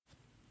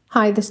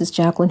Hi, this is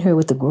Jacqueline here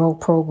with the Grow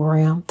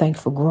Program. Thanks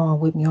for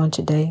growing with me on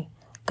today.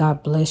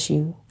 God bless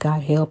you.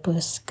 God help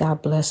us.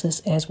 God bless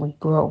us as we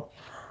grow.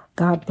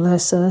 God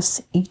bless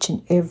us each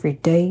and every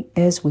day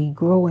as we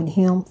grow in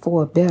Him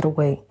for a better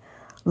way.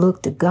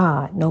 Look to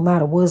God, no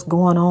matter what's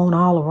going on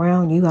all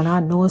around you, and I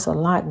know it's a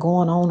lot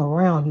going on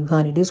around you,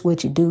 honey. This is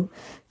what you do.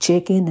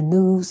 Check in the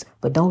news,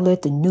 but don't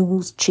let the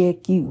news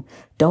check you.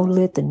 Don't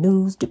let the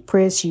news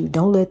depress you.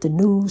 Don't let the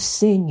news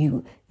send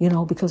you,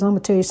 because I'm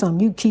going to tell you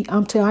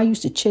something. I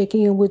used to check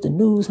in with the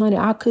news, honey.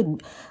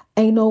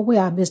 Ain't no way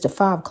I missed the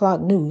 5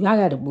 o'clock news. I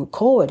got to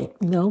record it,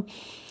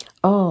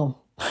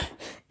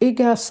 It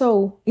got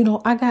so,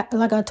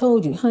 like I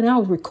told you, honey, I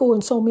was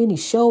recording so many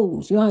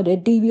shows.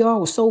 That DVR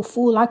was so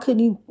full, I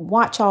couldn't even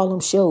watch all them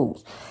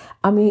shows.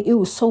 I mean, it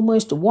was so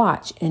much to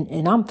watch.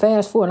 And I'm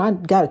fast forwarding. I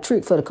got a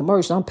trick for the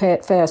commercial. I'm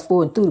fast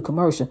forwarding through the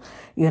commercial.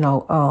 They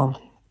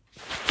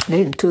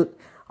done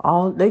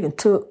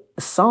took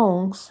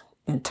songs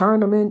and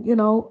turned them in,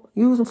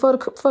 use them for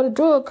the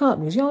drug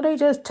companies. They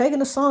just taking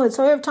the song.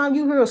 So every time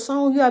you hear a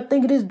song, you got to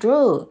think of this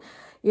drug.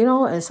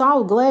 And so I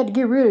was glad to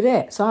get rid of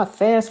that. So I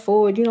fast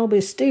forward,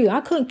 but still,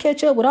 I couldn't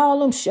catch up with all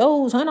them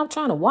shows, honey. I'm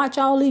trying to watch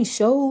all these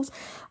shows.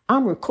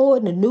 I'm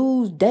recording the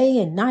news day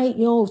and night,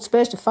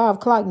 especially 5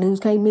 o'clock news.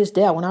 Can't miss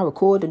that when I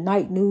record the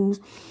night news.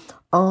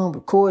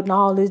 Recording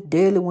all this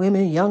Deadly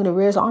Women, Young and the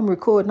Rest. I'm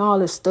recording all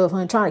this stuff,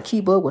 honey, trying to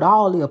keep up with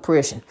all the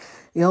oppression.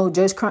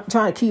 Just trying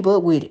to keep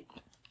up with it.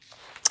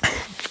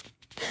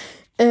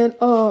 And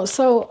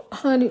so,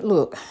 honey,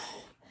 look,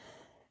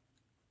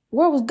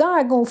 where was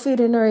God going to fit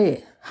in there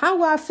at? How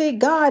would I fit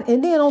God?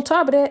 And then on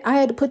top of that, I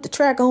had to put the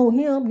track on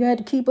him. You had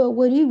to keep up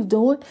what he was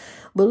doing.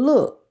 But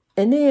look,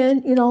 and then,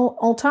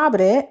 on top of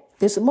that,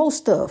 there's some more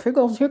stuff. Here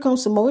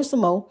comes some more. It's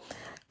some more.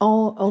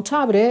 On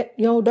top of that,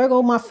 there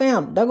go my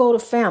family. There go the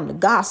family.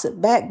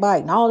 Gossip,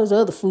 backbiting, all this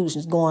other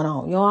foolishness going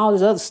on. All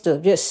this other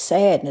stuff. Just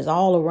sadness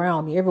all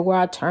around me. Everywhere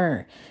I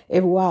turn.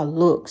 Everywhere I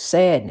look.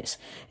 Sadness.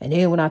 And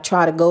then when I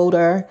try to go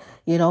there,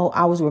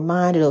 I was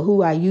reminded of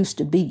who I used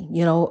to be.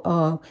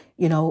 Remember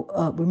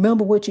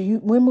what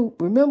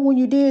remember when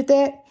you did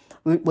that?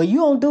 Well, you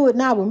don't do it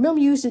now.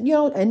 Remember you used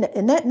to, and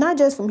that not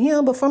just from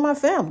him, but from my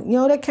family.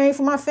 That came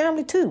from my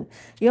family too.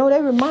 They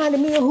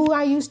reminded me of who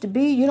I used to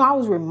be. I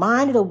was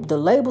reminded of the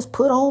labels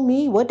put on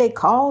me, what they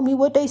called me,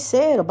 what they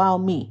said about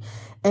me.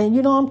 And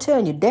I'm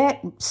telling you,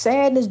 that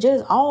sadness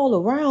just all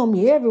around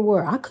me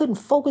everywhere. I couldn't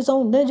focus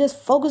on that, just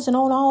focusing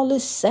on all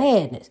this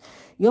sadness.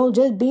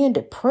 Just being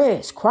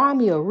depressed. Cry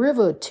me a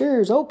river of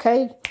tears.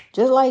 Okay,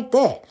 just like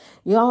that.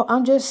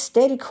 I'm just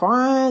steady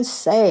crying,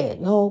 sad.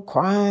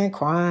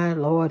 Crying.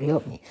 Lord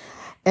help me.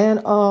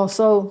 And but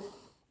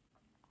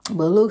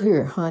look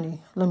here, honey.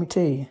 Let me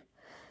tell you.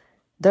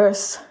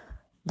 Thus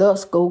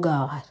go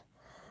God.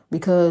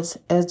 Because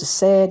as the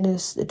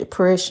sadness, the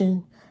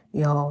depression,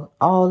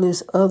 all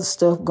this other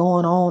stuff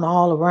going on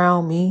all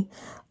around me,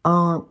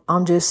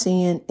 I'm just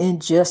seeing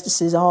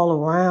injustices all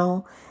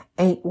around.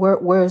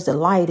 Where's the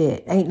light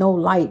at? Ain't no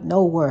light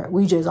nowhere.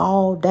 We just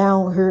all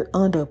down here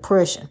under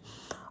oppression.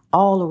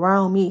 All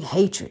around me,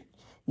 hatred,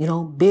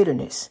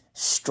 bitterness,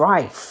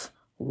 strife,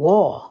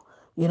 war,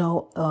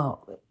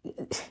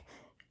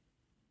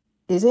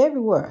 is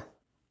everywhere.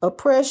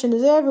 Oppression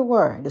is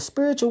everywhere. The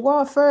spiritual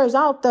warfare is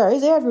out there.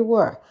 It's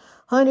everywhere.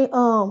 Honey,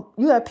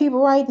 you have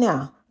people right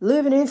now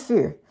living in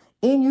fear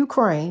in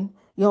Ukraine,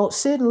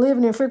 sitting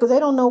living in fear because they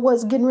don't know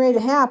what's getting ready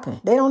to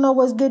happen. They don't know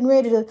what's getting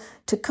ready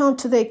to come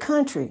to their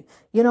country.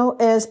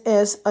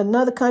 As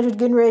another country's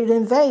getting ready to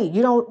invade.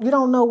 You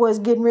don't know what's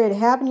getting ready to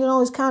happen.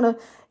 It's kind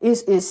of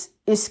it's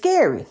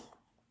scary.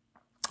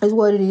 Is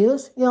what it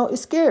is.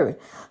 It's scary.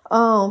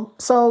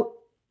 So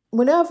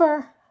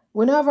whenever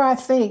I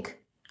think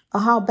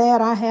of how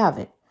bad I have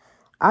it,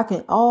 I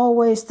can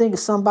always think of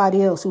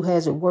somebody else who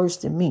has it worse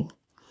than me.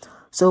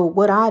 So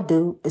what I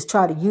do is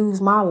try to use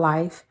my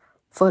life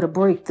for the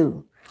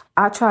breakthrough.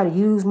 I try to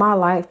use my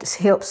life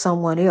to help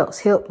someone else,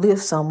 help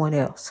lift someone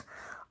else.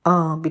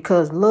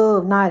 Because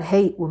love, not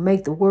hate, will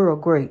make the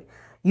world great.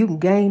 You can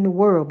gain the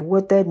world, but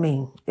what that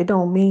mean? It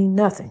don't mean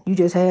nothing. You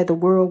just had the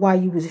world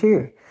while you was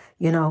here,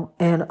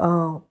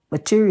 and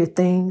material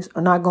things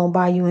are not going to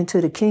buy you into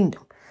the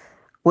kingdom.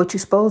 What you're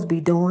supposed to be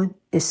doing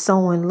is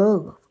sowing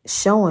love,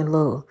 showing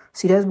love.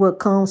 See, that's what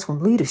comes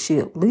from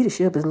leadership.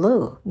 Leadership is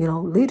love.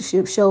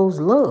 Leadership shows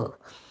love.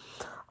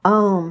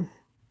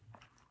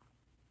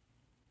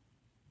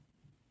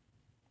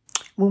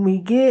 When we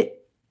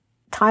get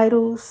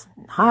titles,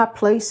 high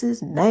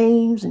places,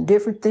 names, and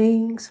different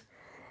things,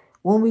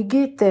 when we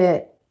get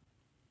that,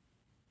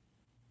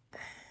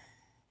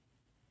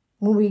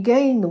 when we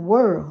gain the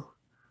world,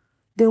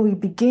 then we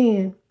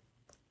begin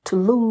to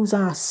lose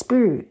our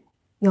spirit,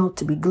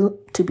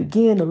 to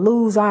begin to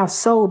lose our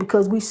soul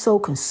because we so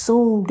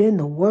consumed in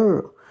the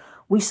world.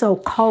 We so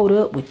caught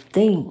up with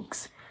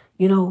things.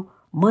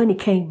 Money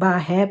can't buy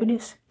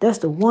happiness. That's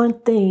the one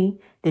thing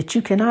that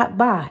you cannot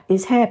buy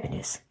is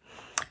happiness.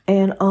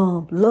 And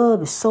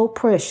love is so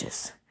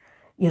precious.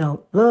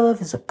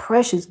 Love is a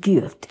precious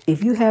gift.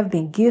 If you have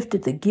been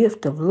gifted the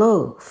gift of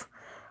love,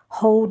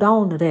 Hold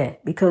on to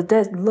that, because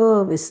that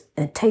love is,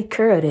 and take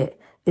care of that.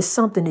 It's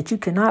something that you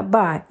cannot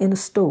buy in a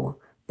store.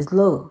 It's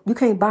love. You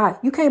can't buy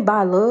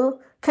love.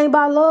 Can't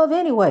buy love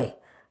anyway.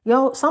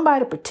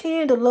 Somebody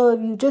pretend to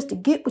love you just to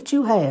get what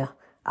you have.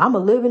 I'm a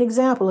living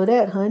example of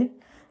that, honey.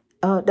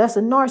 That's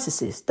a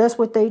narcissist. That's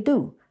what they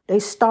do. They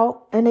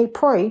stalk and they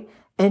pray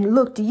and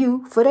look to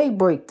you for their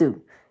breakthrough,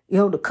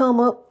 to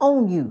come up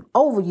on you,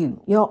 over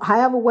you,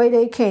 however way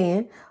they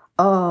can,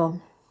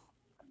 and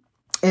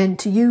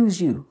to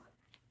use you.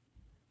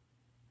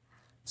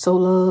 So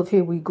love,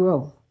 here we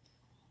grow.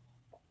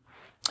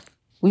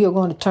 We are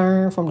going to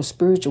turn from the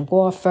spiritual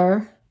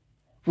warfare.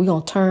 We're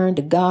going to turn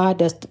to God.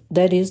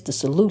 That is the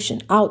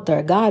solution out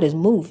there. God is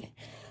moving.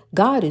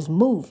 God is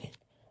moving.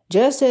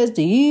 Just as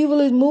the evil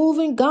is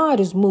moving, God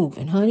is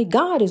moving, honey.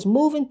 God is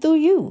moving through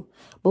you.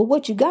 But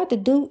what you got to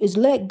do is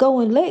let go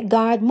and let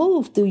God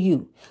move through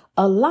you.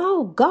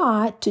 Allow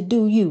God to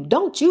do you.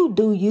 Don't you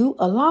do you.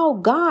 Allow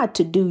God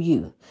to do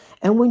you.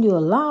 And when you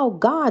allow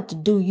God to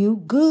do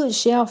you, good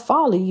shall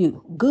follow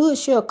you. Good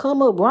shall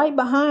come up right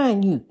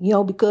behind you,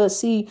 because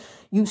see,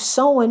 you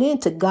sowing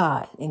into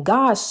God and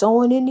God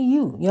sowing into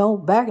you,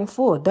 back and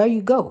forth. There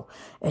you go.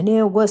 And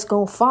then what's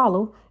going to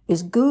follow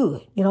is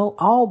good.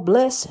 All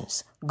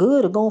blessings,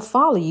 good are going to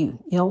follow you.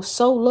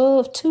 Sow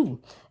love too.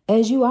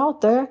 As you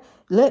out there,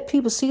 let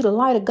people see the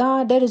light of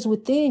God that is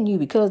within you,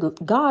 because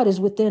God is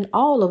within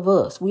all of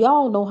us. We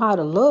all know how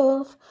to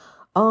love.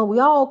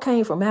 We all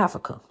came from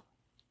Africa.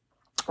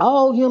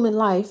 All human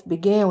life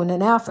began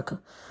in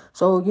Africa.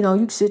 So, you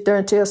can sit there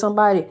and tell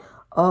somebody,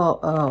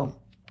 call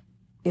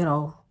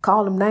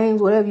them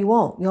names, whatever you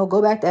want,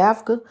 go back to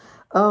Africa.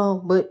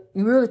 But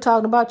you're really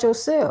talking about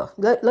yourself.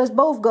 Let's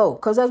both go,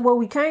 because that's where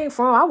we came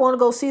from. I want to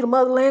go see the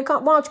motherland. Why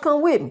don't you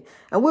come with me?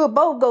 And we'll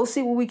both go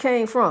see where we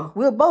came from.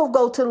 We'll both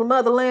go to the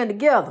motherland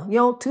together,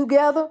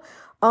 together,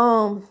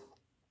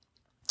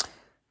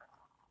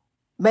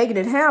 making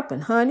it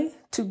happen, honey,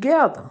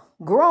 together.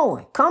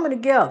 Growing, coming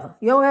together,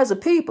 as a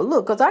people.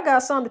 Look, because I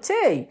got something to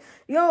tell you.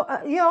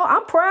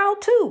 I'm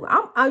proud too.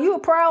 Are you a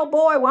proud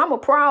boy? Well, I'm a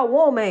proud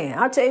woman.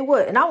 I tell you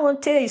what, and I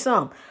want to tell you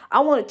something. I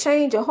want to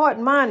change your heart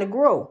and mind to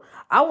grow.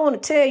 I want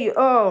to tell you,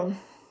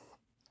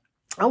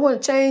 I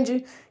want to change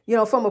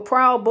you, from a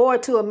proud boy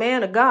to a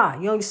man of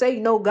God. You say,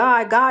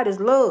 God is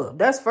love.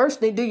 That's first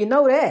thing. Do you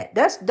know that?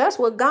 That's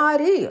what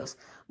God is.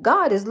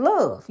 God is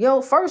love.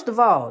 First of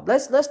all,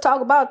 let's talk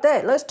about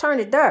that. Let's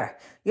turn it there.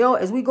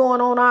 As we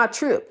going on our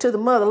trip to the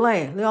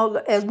motherland,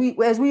 as we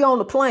on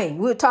the plane,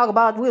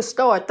 we'll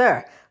start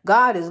there.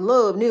 God is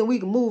love, and then we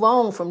can move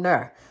on from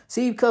there.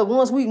 See, because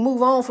once we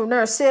move on from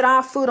there, set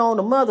our foot on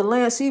the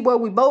motherland, see where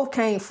we both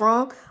came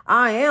from,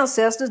 our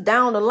ancestors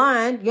down the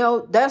line,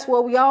 that's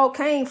where we all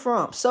came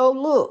from. So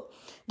look,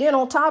 then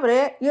on top of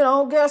that,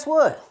 guess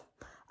what?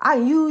 I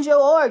can use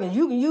your organs.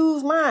 You can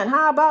use mine.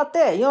 How about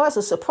that? It's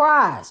a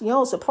surprise.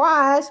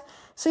 Surprise.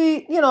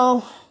 See,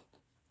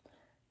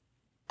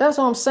 that's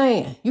what I'm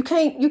saying. You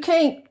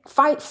can't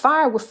fight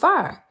fire with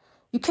fire.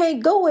 You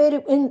can't go at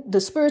it in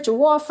the spiritual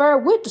warfare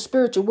with the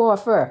spiritual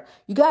warfare.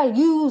 You got to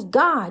use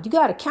God. You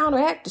got to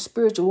counteract the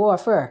spiritual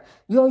warfare.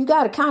 You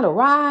got to kind of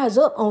rise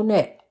up on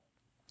that.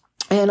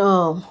 And,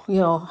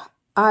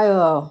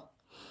 I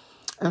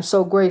am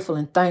so grateful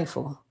and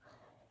thankful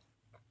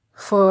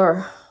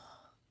for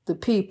the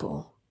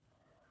people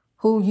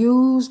who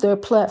use their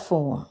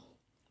platform,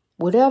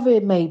 whatever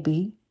it may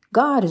be.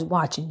 God is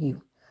watching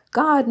you.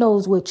 God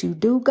knows what you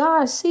do.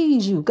 God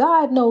sees you.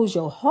 God knows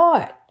your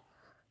heart.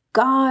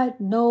 God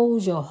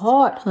knows your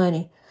heart,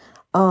 honey.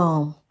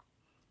 And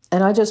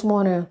I just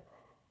want to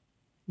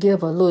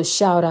give a little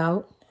shout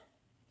out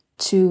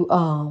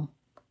to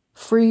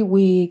Free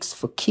Wigs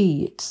for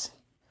Kids.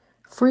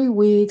 Free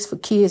Wigs for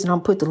Kids, and I'll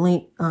put the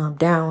link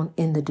down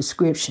in the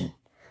description.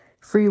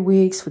 Free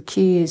Wigs for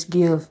Kids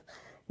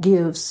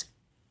gives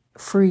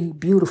free,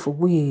 beautiful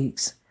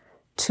wigs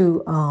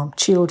to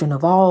children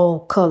of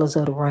all colors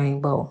of the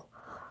rainbow,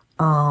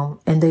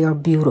 and they are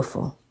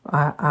beautiful.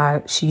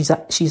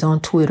 She's on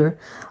Twitter.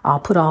 I'll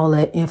put all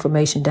that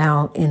information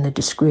down in the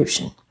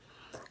description.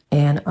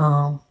 And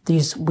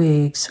these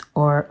wigs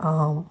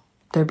are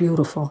they're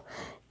beautiful,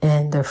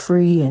 and they're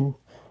free, and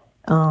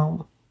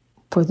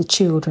for the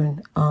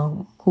children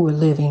who are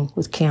living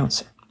with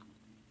cancer.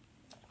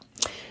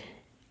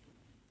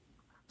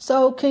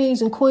 So,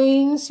 kings and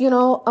queens,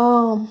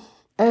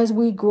 as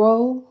we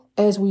grow,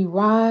 as we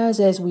rise,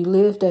 as we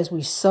lift, as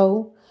we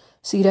sow,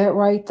 see that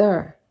right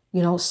there,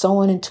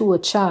 sowing into a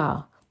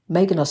child,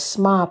 making a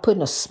smile,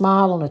 putting a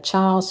smile on a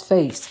child's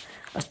face.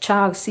 A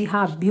child, see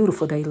how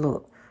beautiful they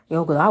look.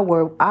 Because I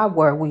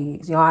wear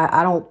wigs.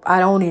 I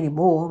don't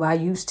anymore, but I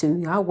used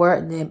to. I wear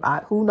it, and then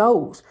who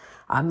knows?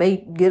 I may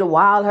get a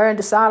wild hair and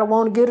decide I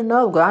want to get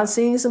another. Because I've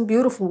seen some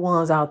beautiful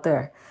ones out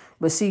there.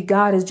 But see,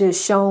 God has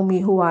just shown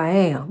me who I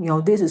am.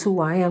 This is who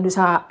I am. This is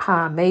how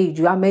I made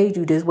you. I made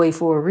you this way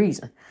for a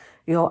reason.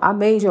 I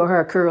made your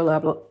hair curl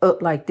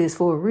up like this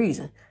for a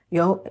reason.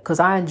 because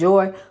I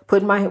enjoy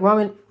putting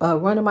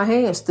running my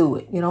hands through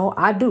it.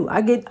 I do.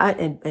 I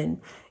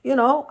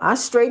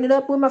straighten it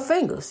up with my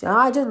fingers.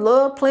 I just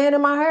love playing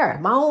in my hair,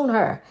 my own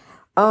hair.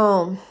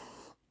 I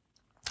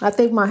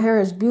think my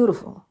hair is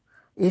beautiful.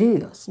 It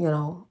is,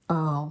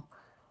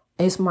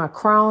 it's my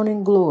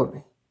crowning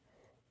glory.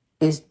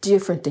 It's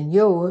different than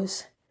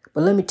yours,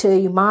 but let me tell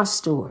you my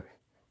story.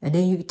 And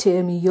then you can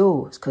tell me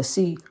yours. Because,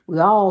 see,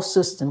 we're all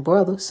sisters and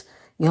brothers,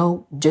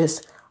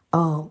 just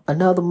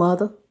another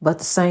mother, but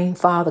the same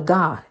Father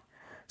God.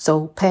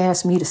 So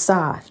pass me the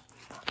side.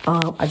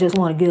 I just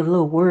want to give a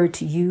little word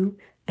to you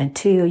and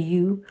tell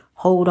you,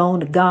 hold on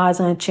to God's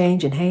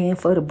unchanging hand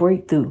for the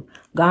breakthrough.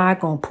 God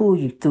going to pull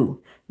you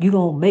through. You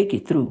going to make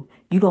it through.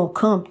 You going to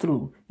come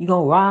through. You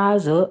going to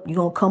rise up. You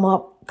going to come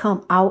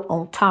out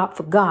on top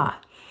for God.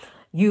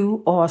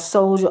 You are a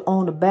soldier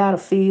on the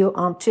battlefield.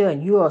 I'm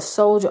telling you, you're a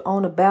soldier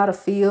on the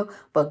battlefield,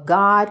 but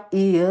God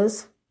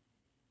is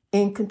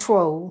in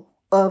control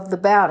of the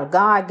battle.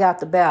 God got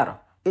the battle.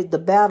 The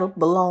battle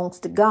belongs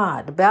to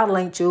God. The battle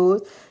ain't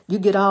yours. You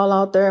get all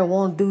out there and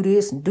want to do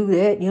this and do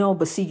that,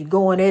 but see, you're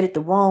going at it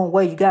the wrong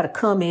way. You got to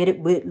come at it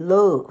with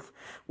love.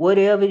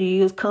 Whatever it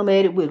is, come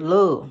at it with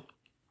love.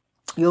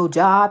 Your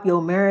job,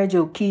 your marriage,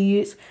 your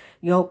kids,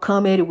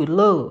 come at it with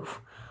love.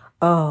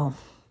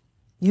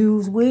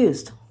 Use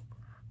wisdom.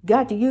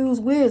 Got to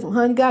use wisdom,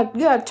 honey.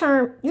 You got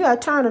to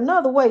turn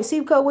another way. See,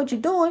 because what you're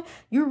doing,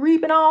 you're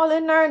reaping all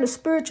in there in the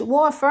spiritual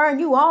warfare, and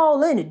you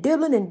all in it,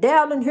 dibbling and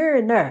dabbling here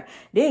and there.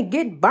 Then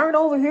getting burnt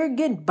over here,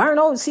 getting burnt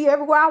over. See,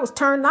 everywhere I was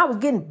turning, I was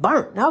getting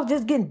burnt. I was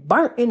just getting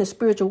burnt in the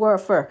spiritual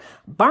warfare.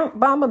 Burnt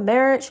by my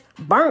marriage,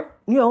 burnt,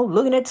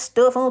 looking at the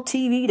stuff on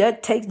TV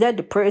that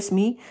depressed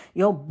me.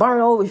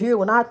 Burnt over here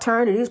when I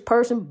turned to this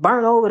person,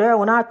 burnt over there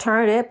when I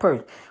turned to that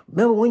person.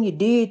 Remember when you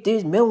did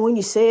this? Remember when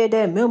you said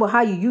that? Remember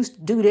how you used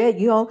to do that?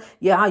 You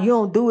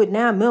don't do it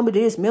now. Remember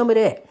this, remember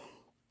that.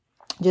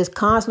 Just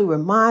constantly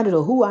reminded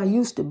of who I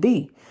used to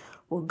be.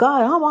 Well,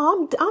 God,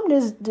 I'm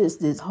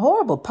this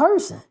horrible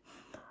person.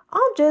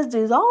 I'm just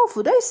this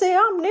awful. They say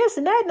I'm this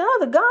and that and the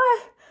other guy.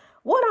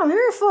 What I'm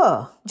here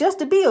for? Just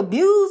to be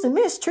abused and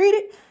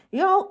mistreated?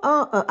 No,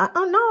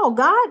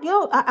 God,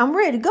 I'm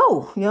ready to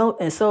go.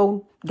 And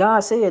so God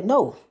said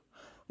no.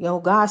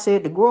 God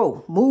said to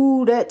grow.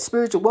 Move that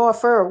spiritual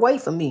warfare away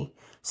from me.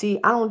 See,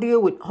 I don't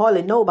deal with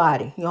hardly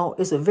nobody.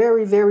 It's a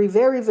very, very,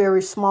 very,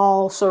 very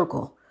small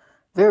circle.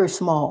 Very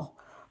small.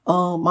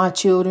 My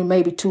children,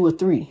 maybe 2 or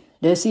 3.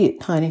 That's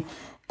it, honey.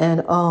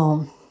 And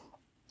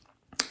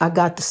I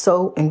got to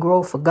sow and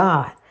grow for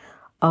God.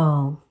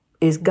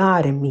 It's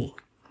God in me.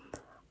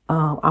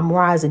 I'm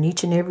rising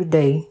each and every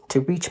day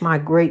to reach my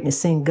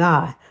greatness in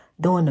God.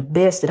 Doing the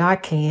best that I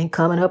can,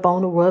 coming up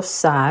on the rough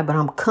side, but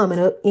I'm coming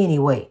up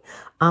anyway.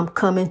 I'm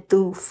coming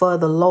through for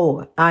the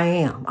Lord. I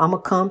am. I'm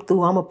going to come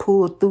through. I'm going to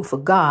pull through for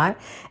God.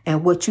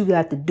 And what you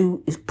got to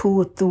do is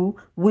pull through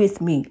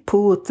with me.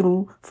 Pull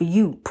through for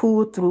you.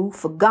 Pull through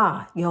for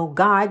God.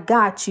 God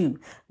got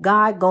you.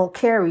 God going to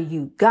carry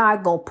you.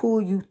 God going to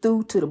pull you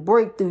through to the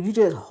breakthrough. You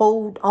just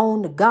hold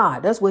on to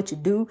God. That's what you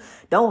do.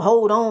 Don't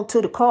hold on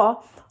to the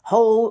car.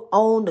 Hold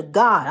on to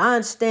God. I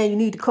understand you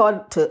need the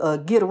car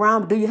to get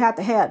around, but do you have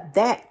to have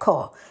that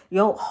car?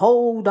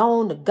 Hold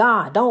on to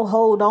God. Don't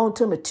hold on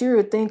to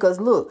material thing. Because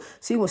look,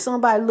 see, when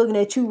somebody looking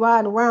at you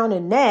riding around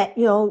in that,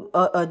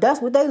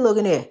 that's what they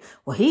looking at.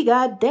 Well, he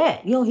got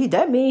that.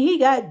 That means he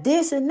got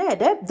this and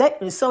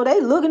that. So they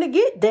looking to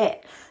get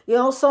that.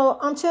 So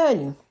I'm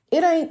telling you,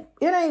 it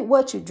ain't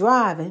what you're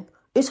driving.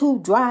 It's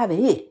who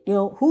driving it.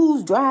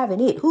 Who's driving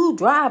it? Who's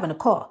driving the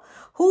car?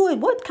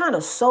 What kind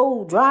of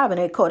soul driving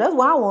that car? That's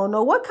what I want to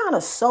know. What kind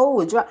of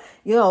soul is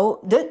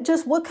driving?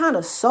 Just what kind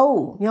of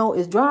soul,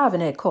 is driving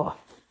that car?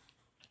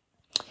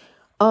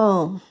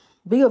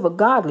 Be of a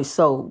godly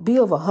soul. Be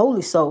of a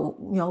holy soul.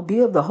 Be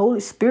of the Holy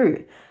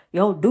Spirit.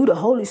 Do the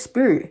Holy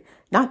Spirit,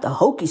 not the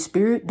hokey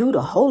spirit. Do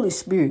the Holy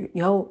Spirit.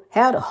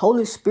 Have the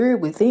Holy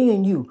Spirit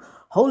within you.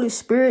 Holy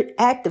Spirit,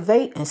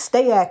 activate and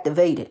stay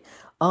activated.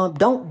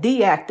 Don't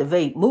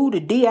deactivate. Move the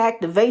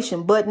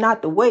deactivation button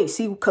out the way.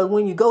 See, because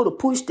when you go to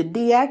push the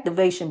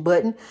deactivation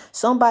button,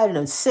 somebody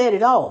done set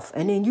it off.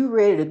 And then you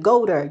ready to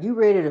go there. You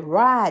ready to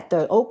ride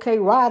there. Okay,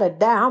 ride or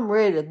die. I'm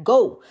ready to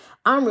go.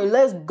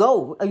 Let's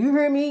go. You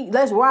hear me?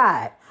 Let's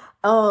ride.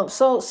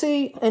 So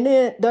see, and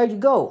then there you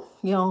go.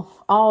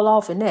 All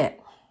off in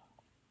that.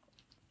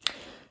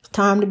 It's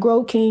time to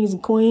grow, kings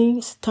and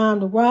queens.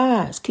 Time to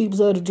rise. Keepers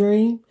of the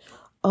dream.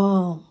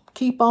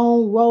 Keep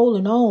on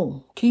rolling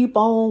on. Keep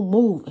on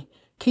moving.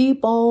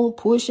 Keep on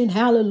pushing.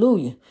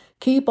 Hallelujah.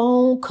 Keep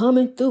on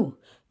coming through.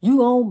 You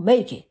gonna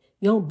make it.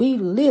 Be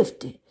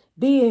lifted.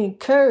 Be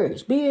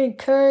encouraged. Be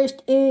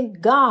encouraged in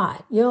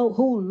God,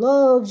 who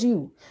loves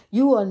you.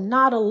 You are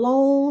not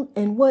alone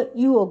in what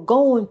you are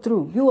going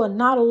through. You are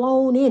not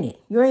alone in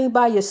it. You ain't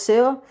by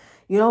yourself.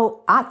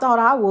 I thought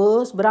I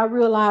was, but I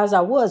realized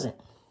I wasn't.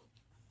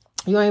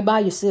 You ain't by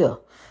yourself.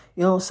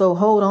 So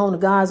hold on to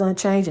God's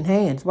unchanging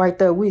hands right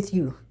there with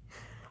you.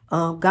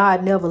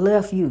 God never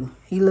left you.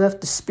 He left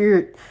the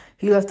Spirit.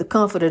 He left the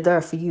Comforter there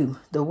for you.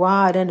 The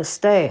rod and the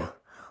staff.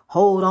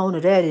 Hold on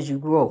to that as you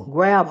grow.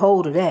 Grab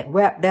hold of that.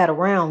 Wrap that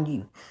around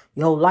you.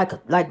 You know, like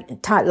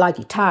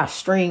you tie a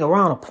string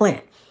around a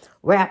plant.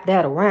 Wrap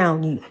that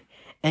around you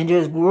and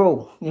just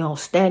grow. You know,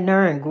 stand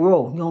there and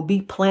grow. You know,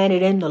 be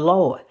planted in the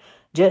Lord.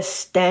 Just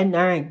stand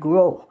there and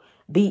grow.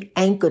 Be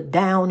anchored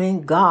down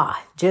in God.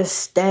 Just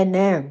stand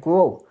there and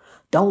grow.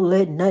 Don't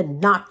let nothing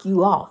knock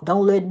you off.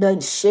 Don't let nothing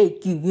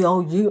shake you.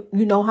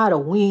 You know how the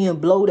wind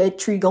blow, that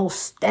tree gonna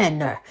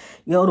stand there.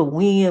 You know, the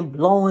wind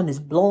blowing is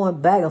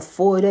blowing back and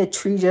forth. That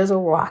tree just a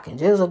rocking,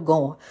 just a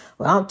going.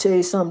 But I'm telling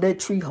you something, that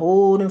tree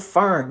holding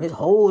firm. It's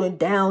holding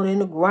down in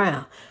the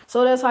ground.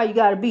 So that's how you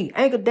gotta be.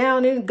 Anchored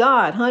down in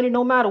God, honey.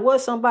 No matter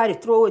what somebody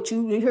throw at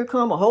you, here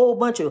come a whole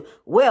bunch of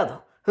weather.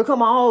 Here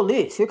come all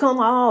this. Here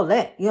come all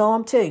that. You know what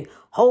I'm telling you?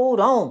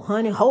 Hold on,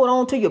 honey. Hold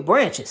on to your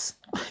branches.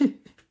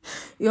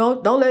 You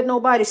know, don't let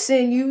nobody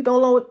send you.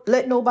 Don't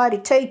let nobody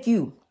take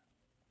you.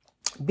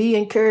 Be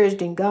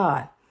encouraged in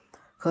God.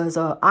 Because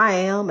I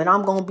am, and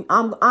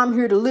I'm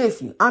here to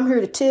lift you. I'm here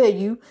to tell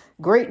you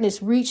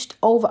greatness reached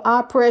over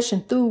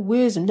oppression through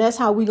wisdom. That's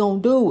how we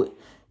going to do it.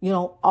 You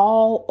know,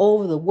 all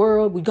over the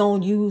world, we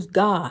going to use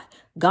God.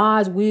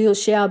 God's will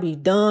shall be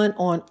done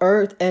on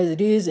earth as it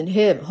is in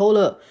heaven. Hold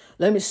up.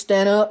 Let me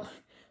stand up,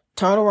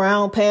 turn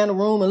around, pan the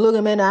room, and look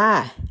him in the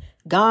eye.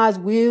 God's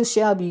will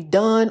shall be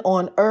done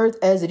on earth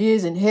as it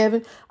is in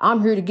heaven.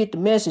 I'm here to get the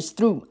message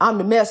through. I'm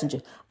the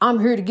messenger. I'm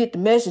here to get the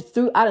message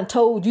through. I done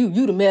told you,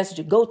 you the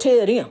messenger. Go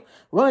tell them.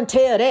 Run,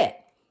 tell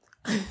that.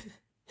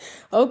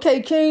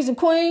 Okay, kings and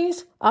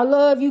queens, I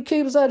love you,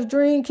 keepers of the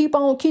dream. Keep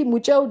on keeping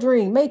with your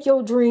dream. Make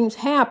your dreams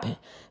happen.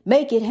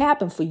 Make it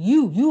happen for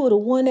you. You are the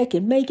one that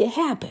can make it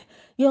happen.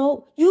 You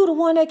know, you the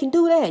one that can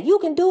do that. You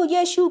can do it.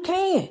 Yes, you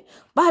can.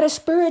 By the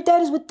spirit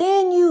that is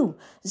within you.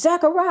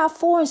 Zechariah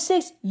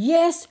 4:6.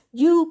 Yes,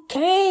 you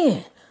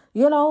can.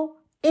 You know,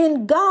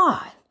 in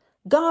God.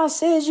 God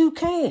says you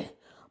can.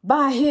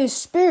 By his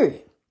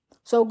spirit.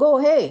 So go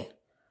ahead.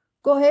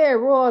 Go ahead,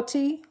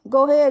 royalty.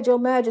 Go ahead, your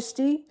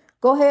majesty.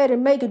 Go ahead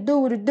and make it do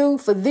what it do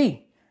for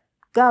thee.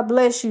 God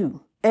bless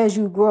you as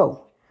you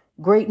grow.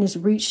 Greatness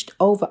reached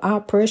over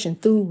oppression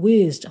through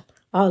wisdom.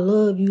 I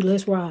love you.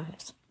 Let's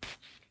rise.